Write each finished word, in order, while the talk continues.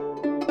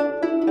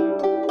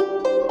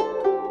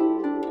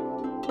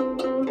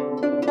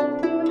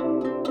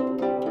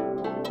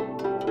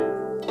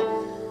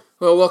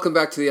Well, welcome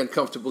back to The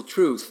Uncomfortable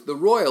Truth. The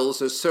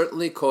royals are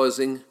certainly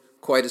causing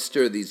quite a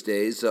stir these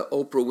days.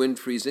 Oprah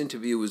Winfrey's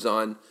interview was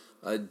on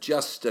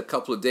just a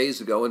couple of days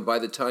ago, and by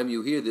the time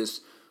you hear this,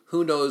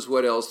 who knows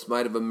what else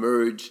might have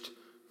emerged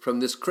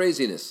from this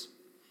craziness.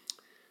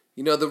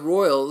 You know, the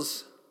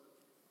royals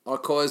are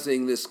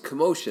causing this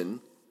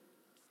commotion,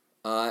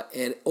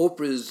 and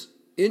Oprah's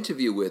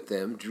interview with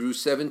them drew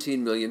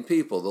 17 million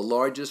people, the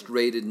largest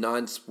rated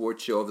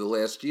non-sports show of the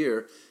last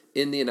year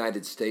in the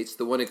United States.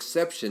 The one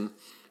exception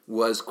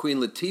was Queen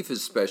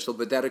Latifah's special,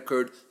 but that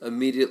occurred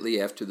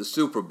immediately after the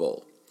Super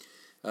Bowl.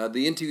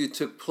 The interview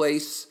took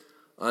place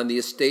on the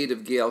estate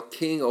of Gayle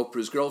King,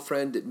 Oprah's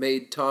girlfriend. It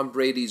made Tom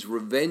Brady's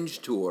revenge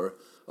tour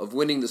of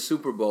winning the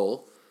Super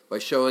Bowl by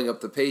showing up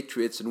the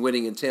Patriots and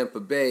winning in Tampa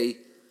Bay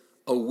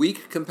a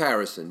weak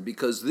comparison,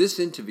 because this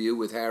interview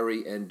with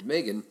Harry and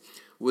Meghan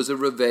was a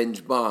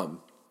revenge bomb.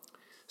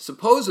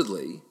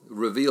 Supposedly,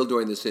 revealed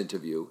during this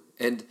interview,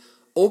 and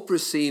Oprah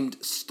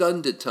seemed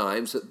stunned at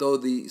times, though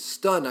the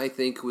stun, I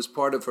think, was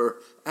part of her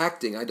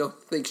acting. I don't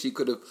think she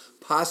could have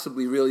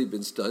possibly really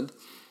been stunned.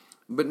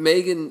 But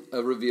Meghan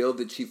revealed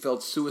that she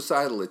felt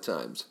suicidal at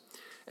times.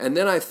 And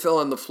then I fell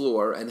on the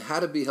floor and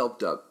had to be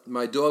helped up.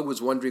 My dog was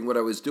wondering what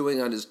I was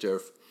doing on his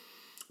turf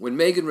when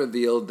Meghan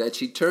revealed that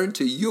she turned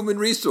to human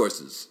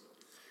resources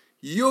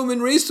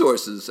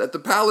at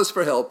the palace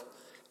for help,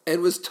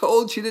 and was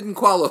told she didn't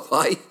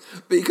qualify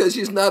because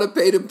she's not a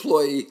paid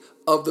employee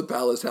of the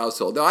palace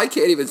household. Now, I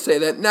can't even say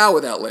that now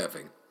without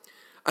laughing.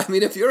 I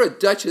mean, if you're a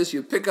duchess,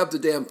 you pick up the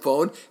damn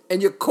phone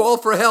and you call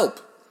for help.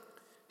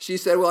 She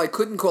said, well, I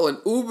couldn't call an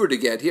Uber to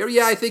get here.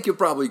 Yeah, I think you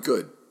probably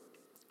could.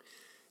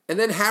 And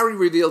then Harry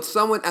revealed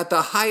someone at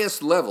the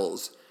highest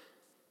levels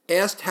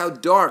asked how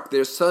dark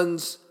their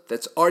son's,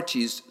 that's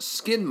Archie's,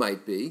 skin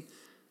might be,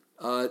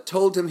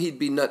 told him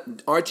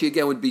Archie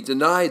again would be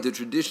denied the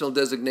traditional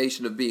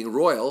designation of being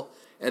royal,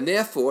 and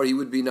therefore he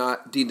would be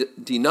not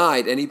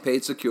denied any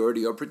paid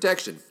security or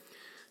protection.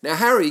 Now,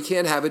 Harry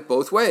can't have it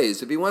both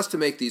ways. If he wants to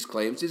make these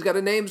claims, he's got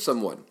to name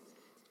someone.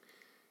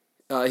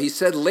 He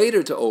said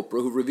later to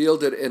Oprah, who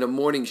revealed it in a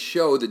morning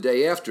show the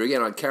day after,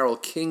 again on Carole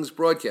King's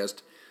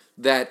broadcast,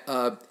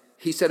 that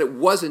he said it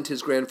wasn't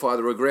his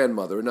grandfather or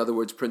grandmother, in other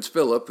words, Prince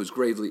Philip, who's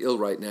gravely ill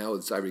right now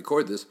as I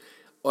record this,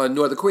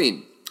 nor the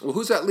Queen. Well,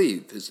 who's that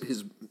leave?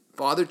 His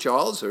father,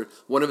 Charles, or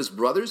one of his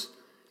brothers?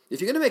 If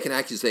you're going to make an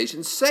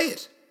accusation, say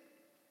it.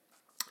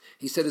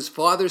 He said his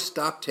father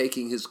stopped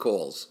taking his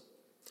calls.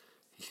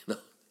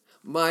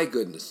 My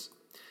goodness.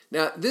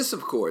 Now, this,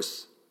 of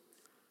course,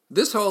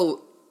 this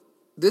whole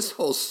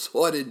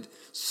sordid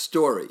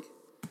story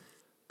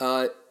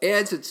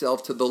adds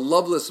itself to the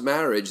loveless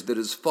marriage that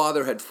his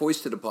father had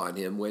foisted upon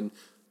him when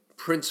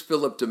Prince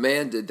Philip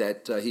demanded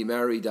that he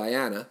marry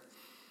Diana,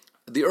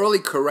 the early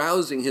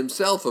carousing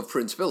himself of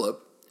Prince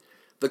Philip,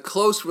 the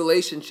close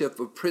relationship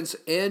of Prince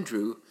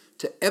Andrew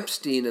to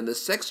Epstein and the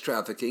sex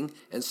trafficking,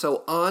 and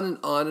so on and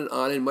on and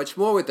on, and much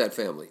more with that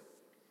family.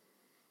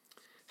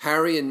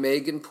 Harry and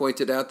Meghan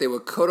pointed out they were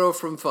cut off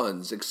from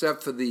funds,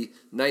 except for the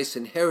nice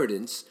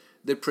inheritance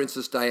that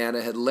Princess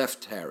Diana had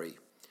left Harry.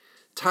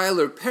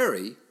 Tyler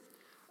Perry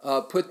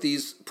put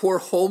these poor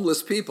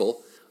homeless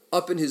people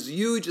up in his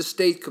huge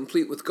estate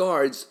complete with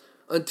guards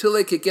until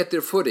they could get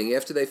their footing,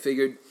 after they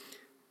figured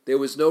there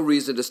was no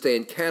reason to stay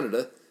in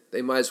Canada.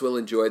 They might as well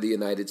enjoy the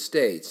United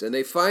States. And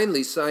they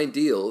finally signed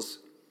deals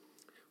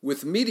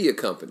with media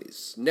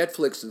companies,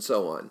 Netflix and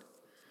so on.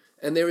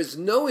 And there is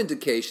no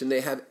indication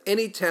they have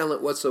any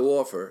talent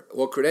whatsoever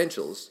or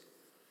credentials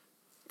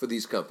for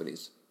these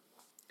companies.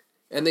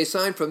 And they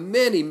signed for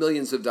many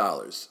millions of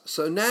dollars.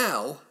 So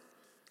now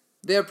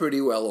they're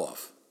pretty well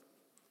off,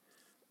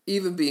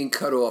 even being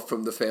cut off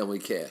from the family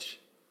cash.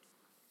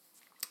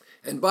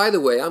 And by the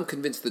way, I'm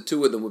convinced the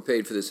two of them were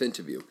paid for this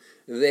interview.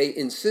 They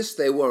insist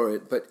they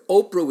weren't, but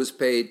Oprah was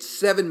paid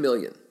 $7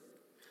 million.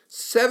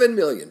 $7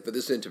 million for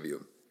this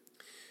interview.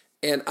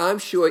 And I'm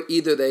sure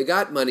either they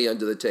got money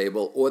under the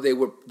table or they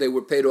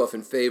were paid off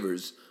in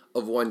favors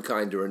of one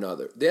kind or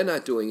another. They're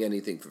not doing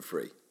anything for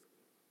free.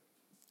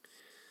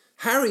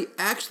 Harry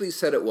actually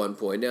said at one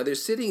point, now they're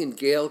sitting in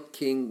Gayle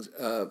King's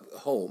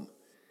home.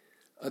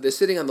 They're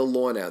sitting on the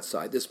lawn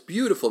outside, this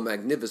beautiful,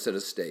 magnificent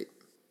estate.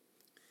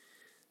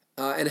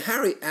 And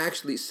Harry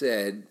actually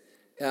said,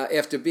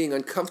 after being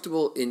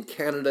uncomfortable in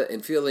Canada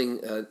and feeling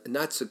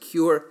not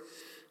secure,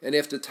 and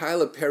after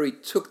Tyler Perry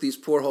took these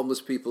poor homeless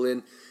people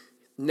in,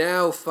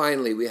 now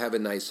finally we have a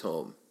nice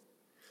home.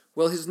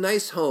 Well, his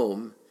nice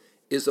home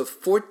is a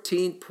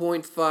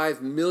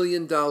 $14.5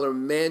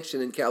 million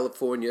mansion in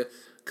California,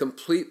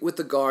 complete with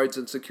the guards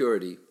and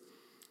security,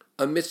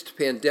 amidst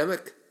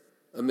pandemic,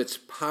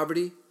 amidst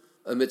poverty,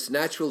 amidst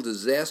natural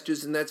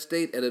disasters in that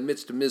state, and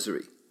amidst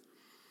misery.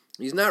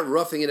 He's not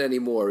roughing it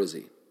anymore, is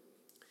he?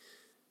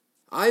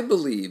 I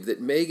believe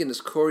that Meghan is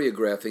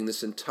choreographing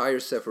this entire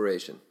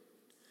separation,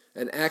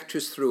 an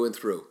actress through and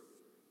through.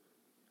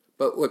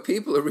 But what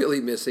people are really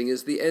missing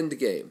is the end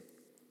game.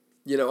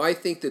 You know, I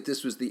think that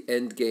this was the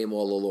end game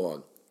all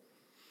along.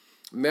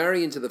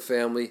 Marry into the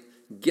family,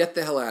 get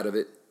the hell out of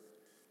it,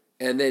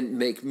 and then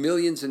make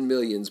millions and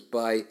millions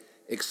by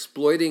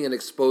exploiting and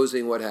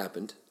exposing what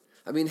happened.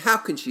 I mean, how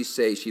can she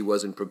say she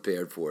wasn't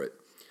prepared for it?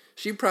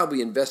 She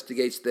probably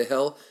investigates the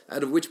hell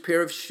out of which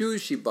pair of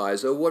shoes she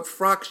buys or what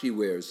frock she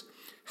wears.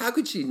 How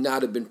could she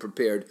not have been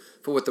prepared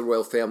for what the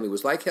royal family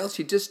was like? Hell,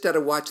 she just had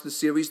to watch the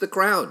series The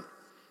Crown.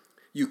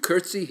 You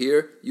curtsy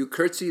here, you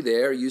curtsy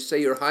there, you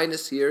say your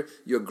highness here,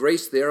 your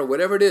grace there, or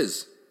whatever it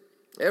is.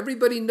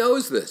 Everybody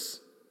knows this.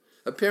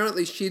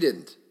 Apparently she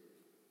didn't.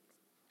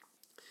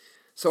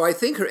 So I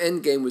think her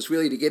end game was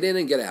really to get in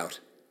and get out,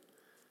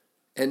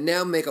 and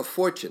now make a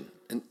fortune,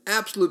 an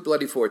absolute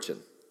bloody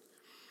fortune,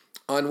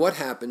 on what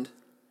happened,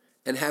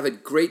 and have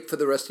it great for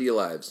the rest of your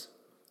lives.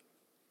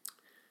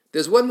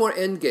 There's one more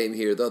end game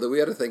here, though, that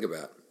we ought to think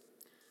about.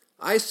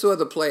 I saw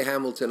the play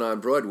Hamilton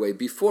on Broadway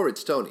before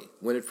its Tony,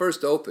 when it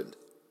first opened,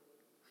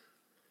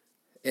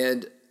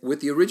 and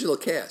with the original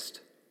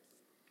cast.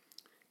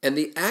 And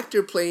the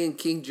actor playing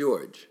King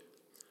George,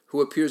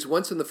 who appears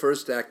once in the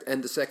first act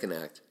and the second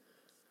act,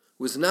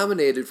 was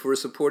nominated for a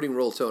supporting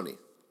role Tony.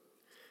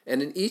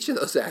 And in each of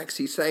those acts,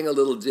 he sang a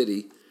little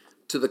ditty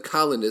to the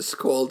colonists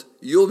called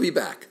You'll Be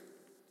Back.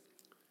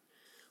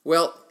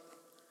 Well,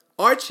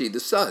 Archie, the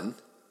son,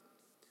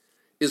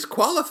 is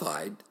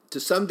qualified to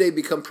someday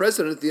become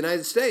president of the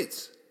United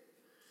States.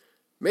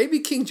 Maybe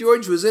King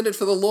George was in it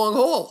for the long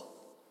haul.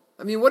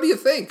 I mean, what do you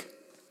think?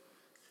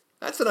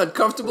 That's an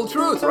uncomfortable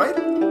truth,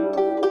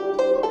 right?